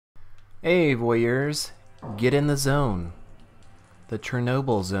Hey, voyeurs, get in the zone. The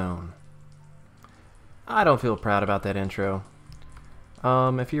Chernobyl zone. I don't feel proud about that intro.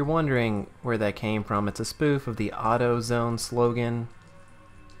 If you're wondering where that came from, it's a spoof of the AutoZone slogan.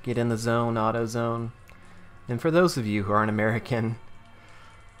 Get in the zone, AutoZone. And for those of you who aren't American,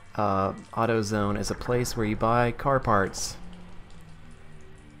 AutoZone is a place where you buy car parts.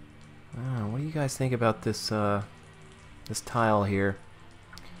 What do you guys think about this this tile here?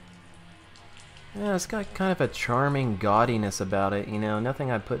 Yeah, it's got kind of a charming gaudiness about it, you know, nothing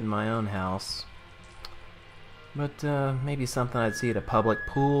I'd put in my own house. But maybe something I'd see at a public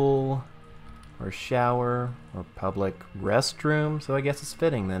pool, or shower, or public restroom, so I guess it's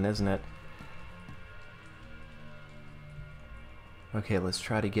fitting then, isn't it? Okay, let's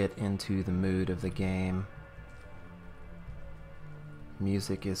try to get into the mood of the game.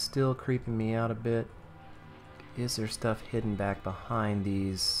 Music is still creeping me out a bit. Is there stuff hidden back behind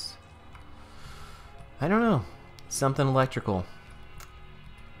these? I don't know. Something electrical.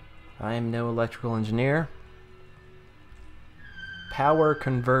 I am no electrical engineer. Power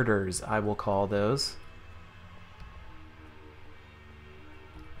converters, I will call those.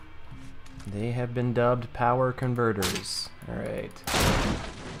 They have been dubbed power converters. Alright.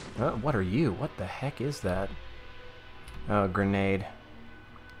 What are you? What the heck is that? Oh, grenade.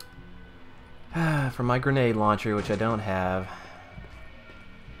 For my grenade launcher, which I don't have.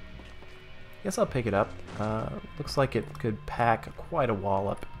 Guess I'll pick it up. Looks like it could pack quite a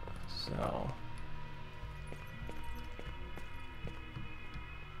wallop. So.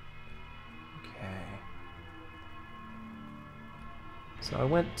 So I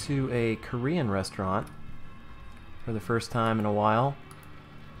went to a Korean restaurant for the first time in a while.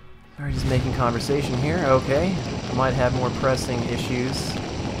 Sorry, just making conversation here. Okay. I might have more pressing issues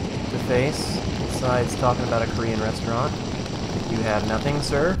to face besides talking about a Korean restaurant. You have nothing,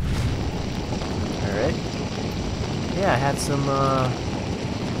 sir? Alright. Yeah, I had some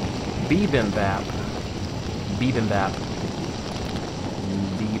bibimbap. Bibimbap.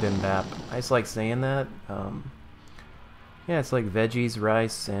 Bibimbap. I just like saying that. Yeah, it's like veggies,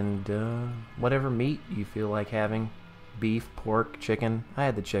 rice, and whatever meat you feel like having. Beef, pork, chicken. I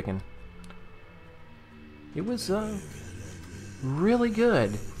had the chicken. It was really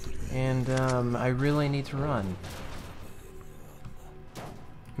good, and I really need to run.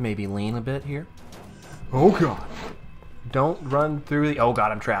 Maybe lean a bit here. Oh god! Don't run through the... Oh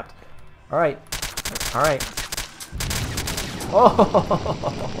god, I'm trapped. Alright. Alright. Oh!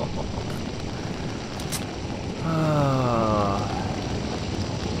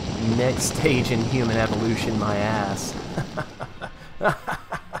 Next stage in human evolution, my ass.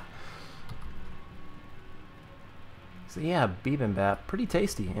 So yeah, bibimbap, pretty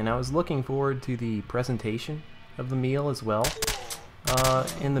tasty, and I was looking forward to the presentation of the meal as well.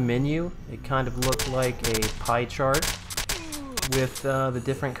 In the menu, it kind of looked like a pie chart with the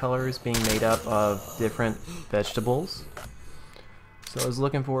different colors being made up of different vegetables. So I was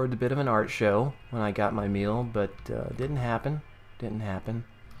looking forward to a bit of an art show when I got my meal, but didn't happen. Didn't happen.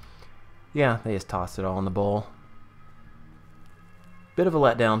 Yeah, they just tossed it all in the bowl. Bit of a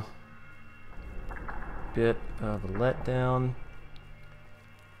letdown. Bit of a letdown.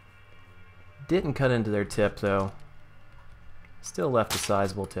 Didn't cut into their tip, though. Still left a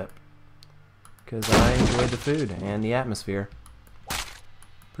sizable tip. Because I enjoyed the food and the atmosphere.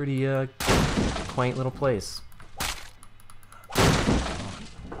 Pretty quaint little place.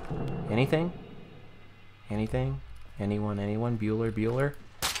 Anything? Anything? Anyone? Anyone? Bueller? Bueller?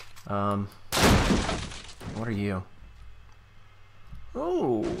 What are you?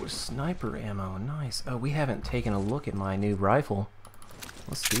 Oh, sniper ammo. Nice. Oh, we haven't taken a look at my new rifle.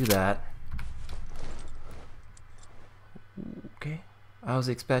 Let's do that. Okay. I was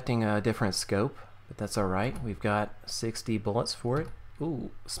expecting a different scope, but that's alright. We've got 60 bullets for it.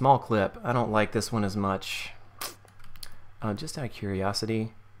 Ooh, small clip. I don't like this one as much. Just out of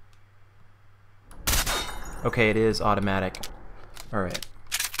curiosity. Okay, it is automatic. Alright.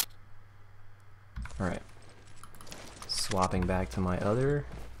 Alright. Swapping back to my other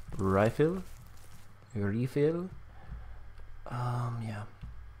rifle. Refill. Yeah.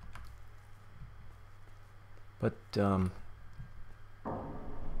 But,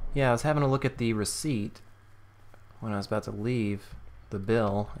 yeah, I was having a look at the receipt when I was about to leave the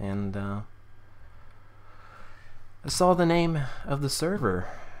bill, and I saw the name of the server.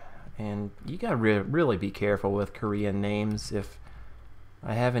 And you gotta really be careful with Korean names. If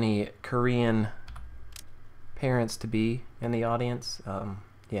I have any Korean parents-to-be in the audience,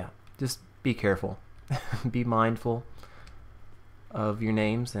 yeah, just be careful. Be mindful of your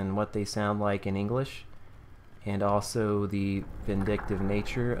names and what they sound like in English. and also the vindictive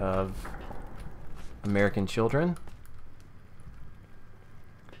nature of American children.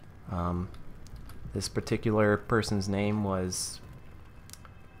 This particular person's name was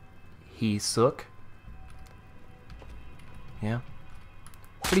S.T.A.L.K.E.R. Yeah.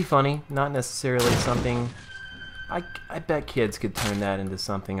 Pretty funny, not necessarily something... I bet kids could turn that into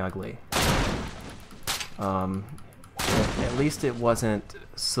something ugly. At least it wasn't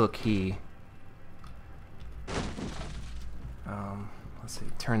S.T.A.L.K.E.R. Let's see,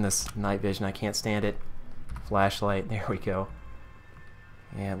 turn this night vision, I can't stand it. Flashlight, there we go.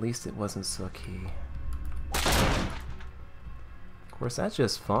 Yeah, at least it wasn't S.T.A.L.K.E.R. Of course, that's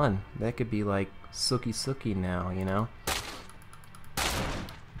just fun. That could be like Sookie now, you know?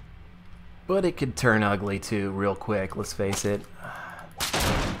 But it could turn ugly too, real quick, let's face it.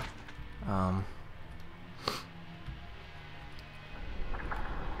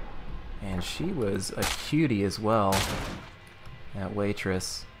 And she was a cutie as well, that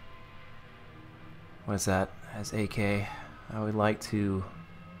waitress. What is that? As AK, I would like to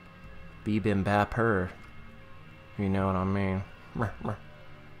bebop her. You know what I mean? I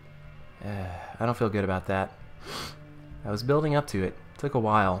don't feel good about that. I was building up to it. Took a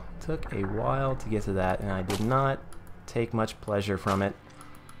while. Took a while to get to that, and I did not take much pleasure from it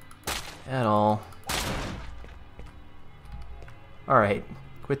at all. Alright,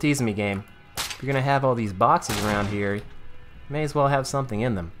 quit teasing me, game. If you're gonna have all these boxes around here, you may as well have something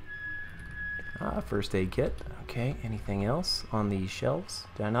in them. First aid kit. Okay, anything else on these shelves?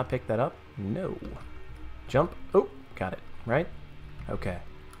 Did I not pick that up? No. Jump. Oh, got it. Right? Okay.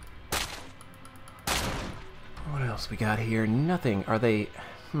 What else we got here? Nothing. Are they...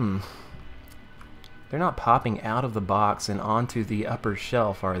 They're not popping out of the box and onto the upper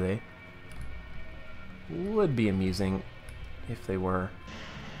shelf, are they? Would be amusing if they were.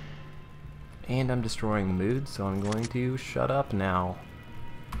 And I'm destroying the mood, so I'm going to shut up now.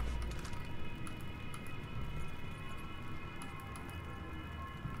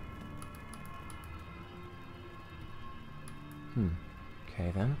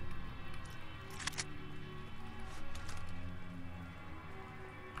 Okay then.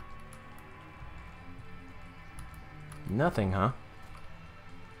 Nothing, huh?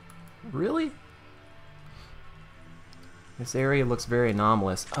 Really? This area looks very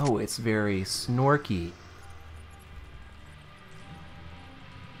anomalous. Oh, it's very snorky.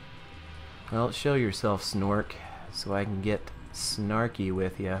 Well, show yourself, Snork, so I can get snarky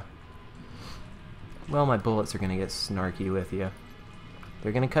with you. Well, my bullets are gonna get snarky with you.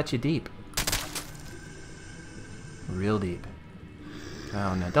 They're gonna cut you deep. Real deep.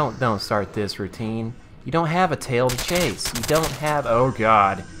 Oh no, don't start this routine. You don't have a tail to chase. You don't have... Oh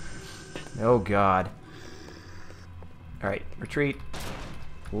god. Oh god. Alright, retreat.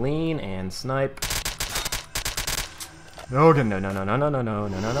 Lean and snipe. No, no, no, no, no, no, no, no, no,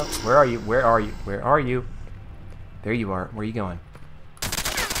 no, no, no. Where are you? Where are you? Where are you? There you are. Where are you going?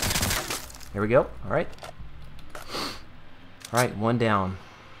 There we go. Alright. Alright, one down.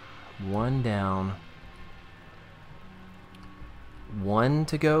 One down. One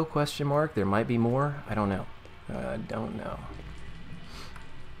to go, question mark. There might be more. I don't know. I don't know.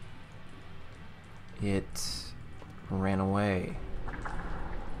 It ran away.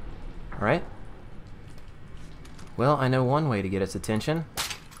 Alright. Well, I know one way to get its attention.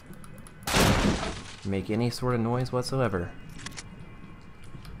 Make any sort of noise whatsoever.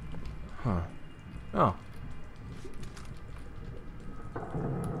 Huh. Oh.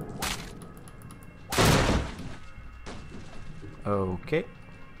 Okay.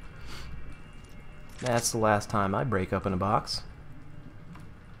 That's the last time I break up in a box.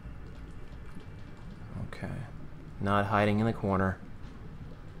 Okay. Not hiding in the corner.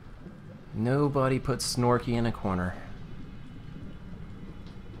 Nobody puts Snorky in a corner.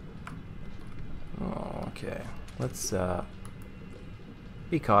 Okay. Let's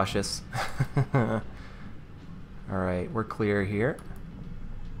be cautious. Alright, we're clear here.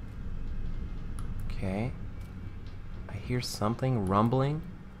 Okay. I hear something rumbling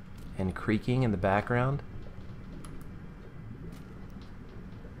and creaking in the background.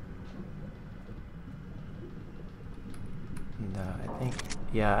 And, I think,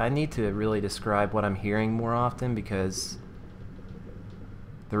 yeah, I need to really describe what I'm hearing more often because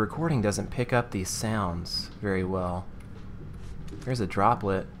the recording doesn't pick up these sounds very well. There's a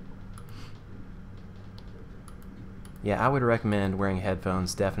droplet. Yeah, I would recommend wearing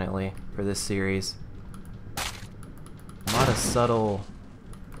headphones, definitely, for this series. A lot of subtle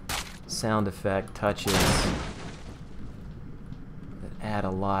sound effect touches that add a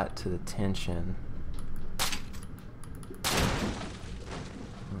lot to the tension.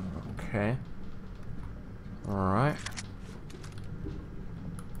 Okay. Alright.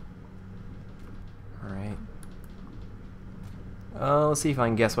 Alright. Let's see if I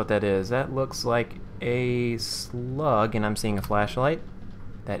can guess what that is. That looks like a slug, and I'm seeing a flashlight.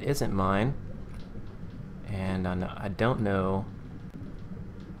 That isn't mine. And I don't know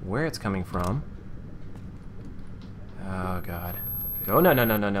where it's coming from. Oh god. Oh no no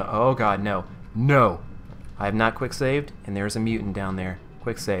no no no. Oh god, no. No! I have not quick saved, and there's a mutant down there.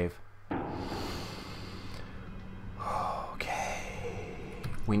 Quick save. Okay.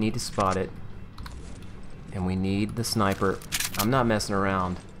 We need to spot it. And we need the sniper. I'm not messing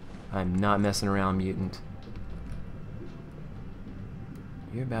around. I'm not messing around, mutant.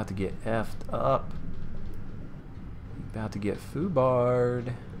 You're about to get effed up. You're about to get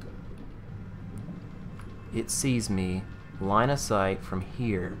foobarred. It sees me. Line of sight from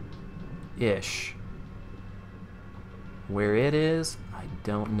here. Ish. Where it is, I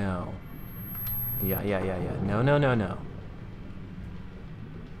don't know. Yeah. No, no, no, no.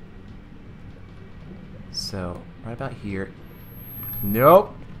 So, right about here.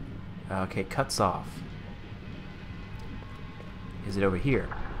 Nope! Okay, cuts off. Is it over here?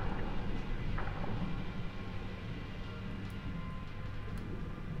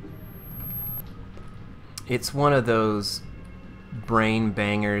 It's one of those brain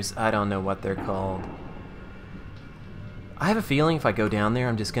bangers. I don't know what they're called. I have a feeling if I go down there,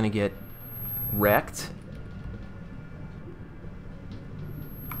 I'm just gonna get wrecked.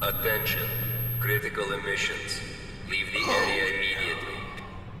 Attention. Critical emissions. Leave the area immediately.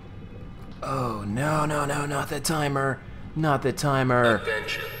 Oh, no, no, no, not the timer. Not the timer.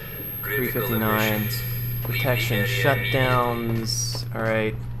 Attention. Critical 359. emissions. Protection shutdowns.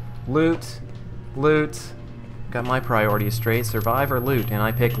 Alright. Loot. Loot. Got my priorities straight. Survive or loot. And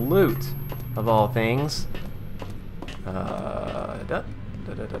I pick loot, of all things. I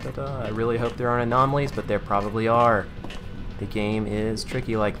really hope there aren't anomalies, but there probably are. The game is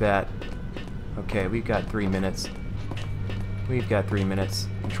tricky like that. Okay, we've got 3 minutes. We've got 3 minutes.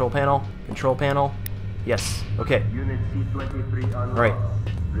 Control panel. Control panel. Yes. Okay. Unit C-23 unlocked. Alright.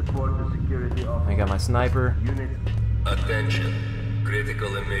 Report to security officer. I got my sniper. Unit. Attention.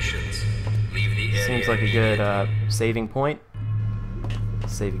 Critical emissions. Leave the area Seems like a good saving point.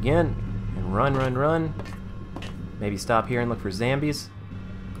 Save again. And run, run, run. Maybe stop here and look for zombies.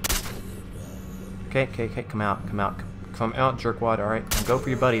 Okay, okay, okay. Come out, come out. Come out, jerkwad. Alright. Go for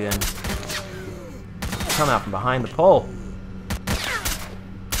your buddy then. Come out from behind the pole.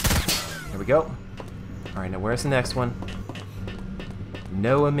 There we go. Alright, now where's the next one?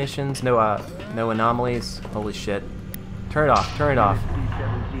 No emissions, no anomalies. Holy shit. Turn it off, turn it off.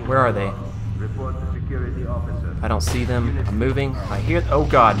 Where are they? Report to security officer. I don't see them. I'm moving. I hear. Oh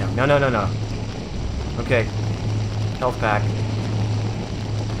god, no. No, no, no, no. Okay. Health pack.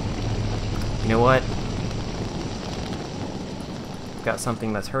 You know what? Got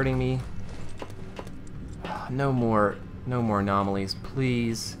something that's hurting me. No more anomalies,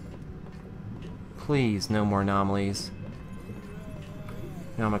 please. Please, no more anomalies.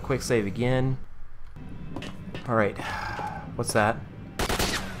 Now I'm gonna quick save again. Alright. What's that?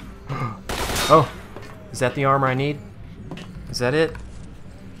 Oh! Is that the armor I need? Is that it?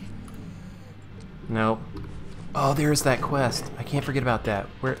 No. Oh, there's that quest. I can't forget about that.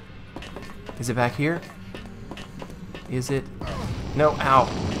 Where? Is it back here? Is it? No, ow.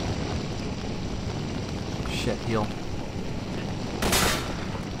 Shit, heal.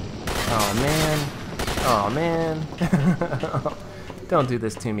 Oh, man. Oh, man. Don't do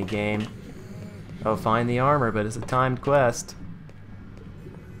this to me, game. Oh, find the armor, but it's a timed quest.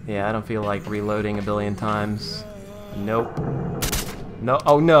 Yeah, I don't feel like reloading a billion times. Nope. No.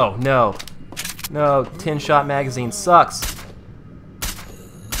 Oh, no, no. No, 10-shot magazine sucks.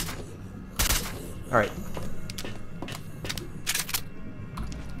 Alright.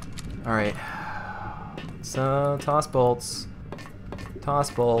 Alright. So, toss bolts. Toss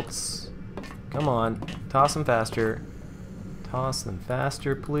bolts. Come on. Toss them faster. Toss them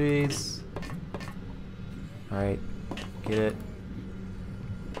faster, please. Alright. Get it.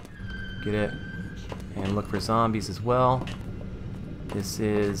 Get it. And look for zombies as well. This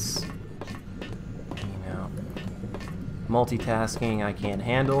is, you know, multitasking I can't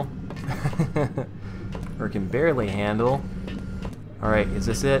handle. Or can barely handle. Alright, is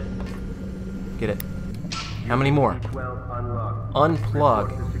this it? Get it. How many more?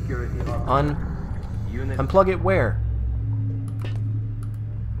 Unplug. Unplug it where?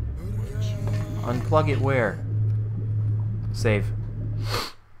 Unplug it where? Save.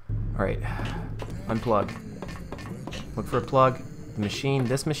 Alright. Unplug. Look for a plug. The machine.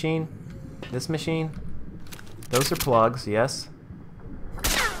 This machine. This machine. Those are plugs, yes.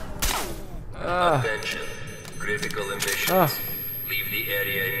 Attention. Critical emissions. Ah. Leave the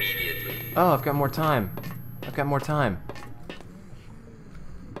area immediately. Oh, I've got more time. I've got more time.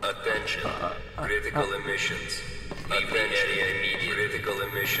 Attention. Critical emissions. Leave the area immediately. Critical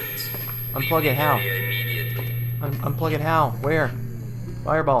emissions. Unplug Leave it, the how? area immediately. Unplug it how? Where?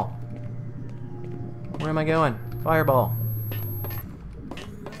 Fireball. Where am I going? Fireball.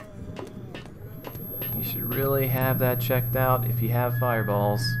 You should really have that checked out if you have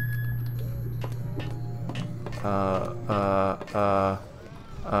fireballs.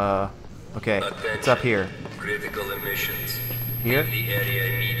 Okay, it's up here. Critical emissions. Here? Leave the area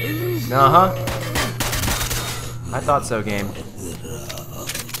immediately. Uh-huh. I thought so, game.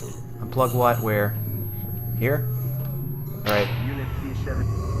 Unplug what? Where? Here? Alright. Unit C7.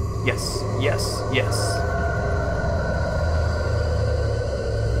 Yes, yes, yes.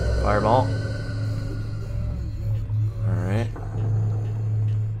 Fireball. Alright.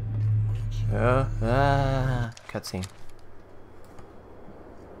 Cutscene.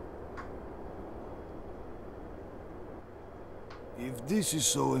 If this is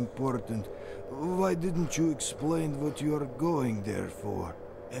so important, why didn't you explain what you are going there for?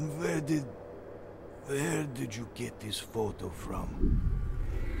 And where did you get this photo from?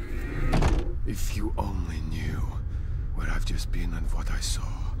 If you only knew where I've just been and what I saw.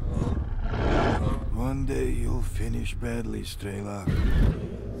 One day you'll finish badly, S.T.A.L.K.E.R.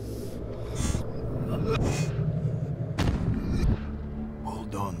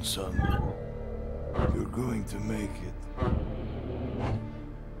 Hold on, son. You're going to make it.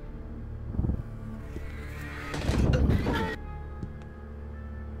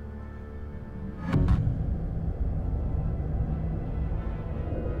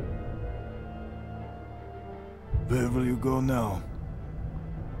 Where will you go now?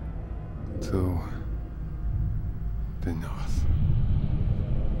 To the north.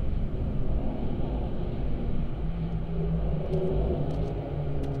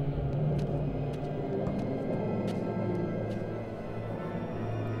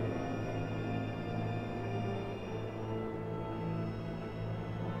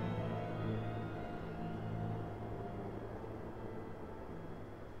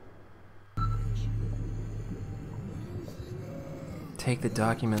 Take the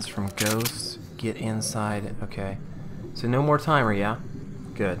documents from Ghost, get inside. Okay. So no more timer, yeah?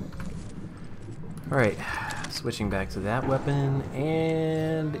 Good. Alright. Switching back to that weapon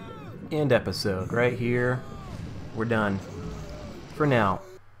and end episode right here. We're done. For now.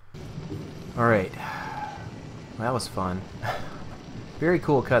 Alright. Well, that was fun. Very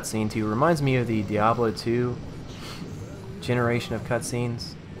cool cutscene too. Reminds me of the Diablo 2 generation of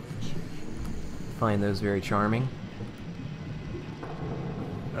cutscenes. Find those very charming.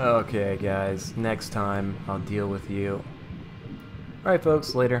 Okay, guys, next time I'll deal with you. Alright,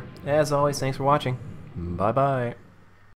 folks, later. As always, thanks for watching. Bye-bye.